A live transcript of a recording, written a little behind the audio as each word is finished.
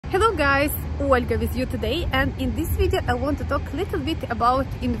Hello guys, Olga with you today, and in this video I want to talk a little bit about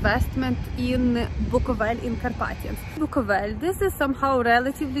investment in Bukovel in Carpathians. Bukovel, this is somehow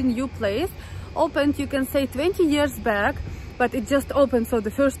relatively new place, opened you can say 20 years back, but it just opened, so the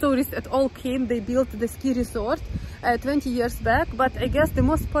first tourists at all came, they built the ski resort 20 years back, but I guess the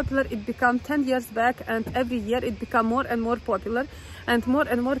most popular it became 10 years back, and every year it become more and more popular, and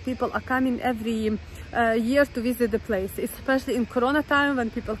more people are coming every year to visit the place, especially in Corona time when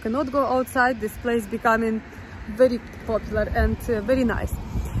people cannot go outside. This place becoming very popular and very nice.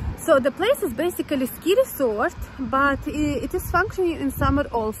 So the place is basically a ski resort, but it is functioning in summer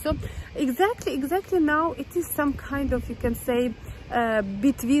also. Exactly now it is some kind of, you can say,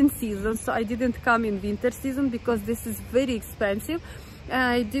 between seasons. So I didn't come in winter season because this is very expensive.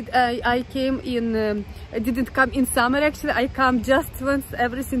 I didn't come in summer actually. I come just once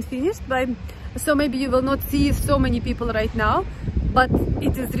everything finished, but so maybe you will not see so many people right now, but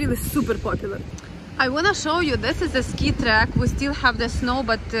it is really super popular. I want to show you, this is a ski track. We still have the snow,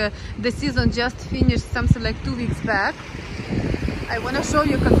 but the season just finished something like 2 weeks back. I want to show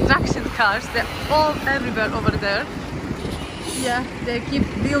you construction cars. They're all everywhere over there. Yeah, they keep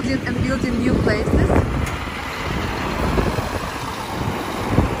building and building new places.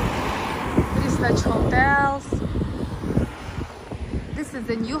 Such hotels. This is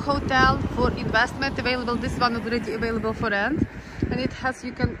a new hotel for investment available. This one already available for rent, and it has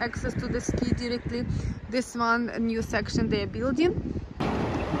you can access to the ski directly. This one a new section they are building.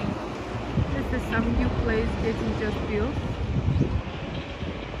 This is some new place getting just built.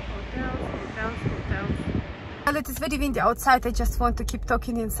 Hotels. Well, it is very windy outside. I just want to keep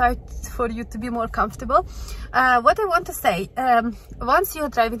talking inside for you to be more comfortable. What I want to say, once you are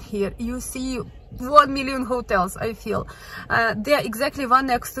driving here, you see 1 million hotels, I feel. They are exactly one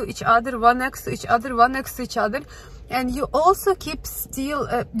next to each other, one next to each other, one next to each other. And you also keep still,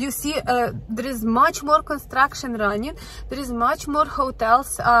 you see there is much more construction running. There is much more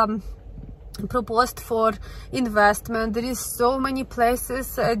hotels proposed for investment. There is so many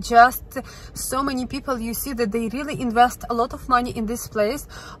places, just so many people. You see that they really invest a lot of money in this place.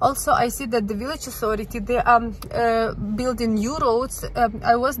 Also I see that the village authority, they are building new roads.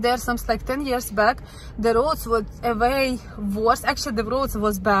 I was there something like 10 years back. The roads were way worse. Actually the roads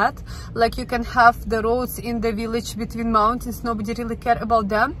was bad, like you can have the roads in the village between mountains, nobody really care about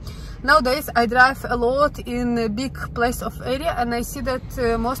them. Nowadays I drive a lot in a big place of area, and I see that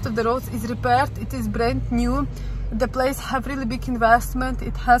most of the roads is repaired. It is brand new. The place have really big investment.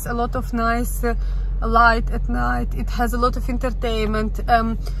 It has a lot of nice light at night. It has a lot of entertainment.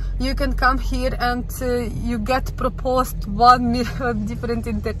 You can come here and you get proposed 1 million different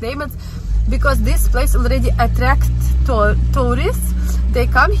entertainments, because this place already attracts tourists. They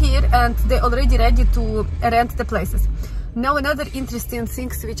come here and they already ready to rent the places. Now another interesting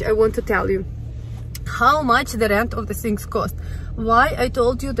things which I want to tell you, how much the rent of the things cost. Why I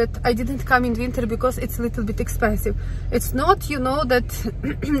told you that I didn't come in winter, because it's a little bit expensive. It's not, you know, that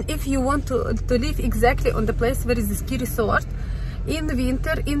if you want to live exactly on the place where is the ski resort, in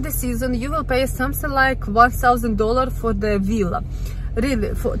winter, in the season, you will pay something like $1,000 for the villa.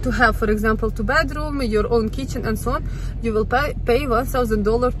 Really, to have, for example, 2 bedroom, your own kitchen and so on, you will pay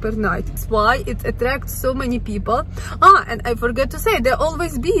 $1,000 per night. That's why it attracts so many people. And I forgot to say, they're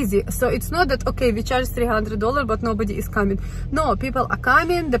always busy. So it's not that, okay, we charge $300 but nobody is coming. No, people are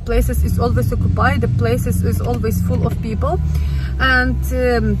coming, the places is always occupied, the places is always full of people, and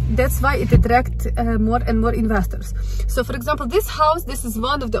that's why it attracts more and more investors. So for example, this house, this is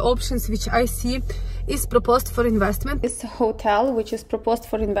one of the options which I see is proposed for investment. This hotel which is proposed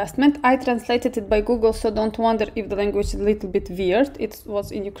for investment, I translated it by Google, so don't wonder if the language is a little bit weird. It was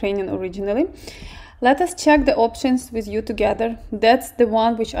in Ukrainian originally. Let us check the options with you together. That's the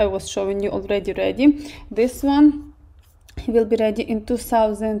one which I was showing you already ready. This one will be ready in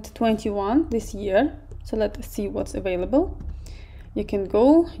 2021, this year. So let us see what's available. You can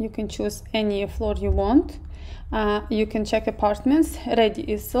go, you can choose any floor you want. You can check apartments. Ready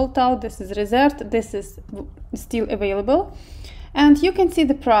is sold out, this is reserved, this is still available. And you can see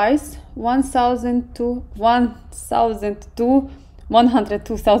the price, $1,000 to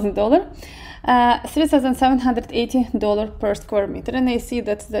 $102,000, $3,780 per square meter. And I see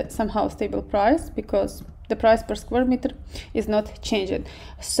that's the somehow stable price, because the price per square meter is not changing.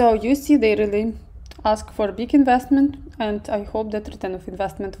 So you see they really ask for big investment, and I hope that return of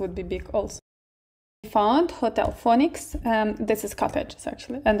investment would be big also. Found Hotel Phoenix. This is cottages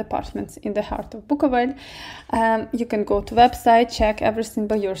actually and apartments in the heart of Bukovel. You can go to website, check everything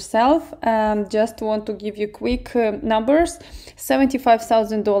by yourself. Just want to give you quick numbers.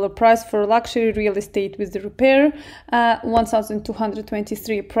 $75,000 price for luxury real estate with the repair,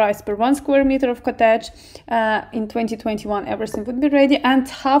 1,223 price per 1 square meter of cottage. In 2021 everything would be ready, and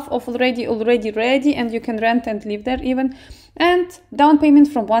half of already ready, and you can rent and live there even. And down payment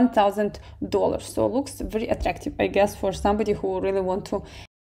from $1,000. So looks very attractive, I guess, for somebody who really want to.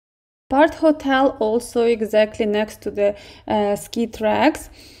 Part hotel also exactly next to the ski tracks.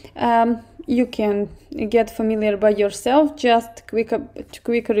 You can get familiar by yourself. Just quick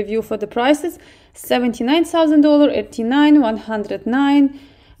review for the prices: $79,000, $89,000, $109,000,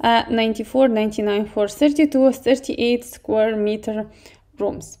 $94,099 for 38 square meter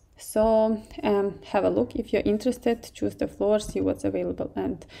rooms. So have a look if you're interested, choose the floor, see what's available,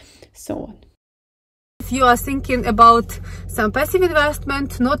 and so on. If you are thinking about some passive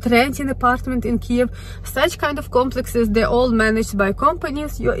investment, not renting apartment in Kiev, such kind of complexes, they're all managed by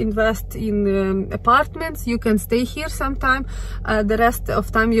companies. You invest in apartments, you can stay here sometime, the rest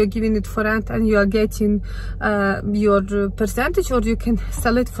of time you're giving it for rent and you are getting your percentage, or you can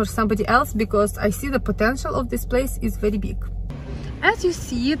sell it for somebody else, because I see the potential of this place is very big. As you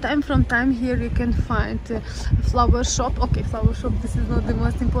see, time from time here you can find a flower shop. Okay, flower shop, this is not the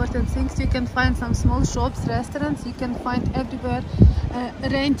most important things. You can find some small shops, restaurants. You can find everywhere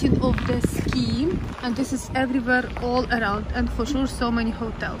renting of the ski, and this is everywhere all around, and for sure so many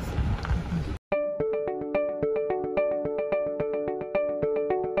hotels.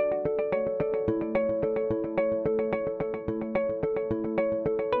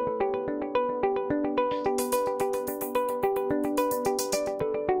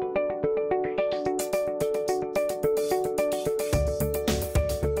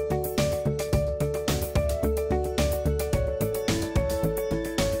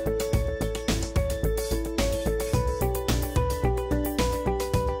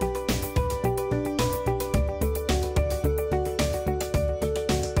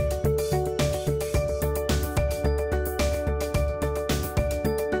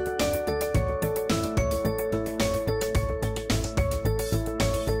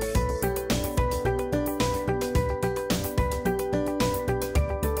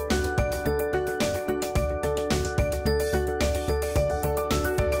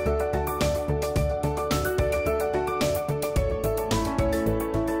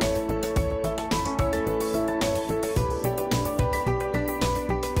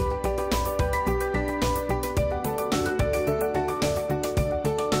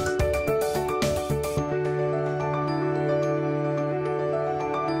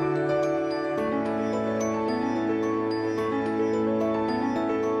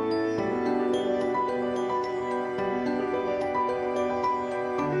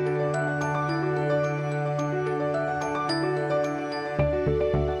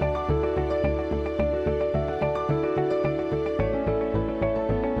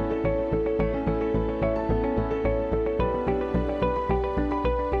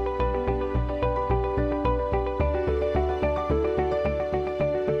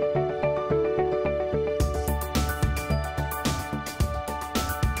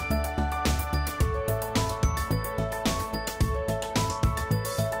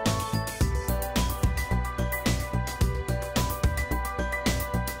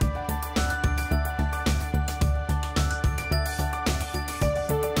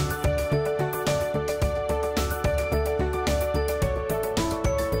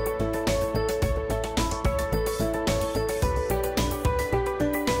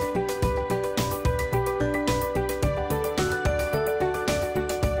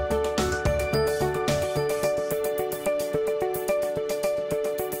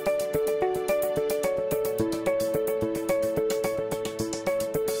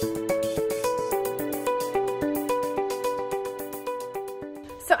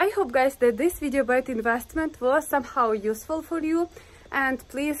 So I hope, guys, that this video about investment was somehow useful for you, and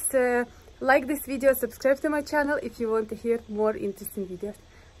please like this video, subscribe to my channel if you want to hear more interesting videos.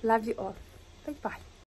 Love you all. Bye bye.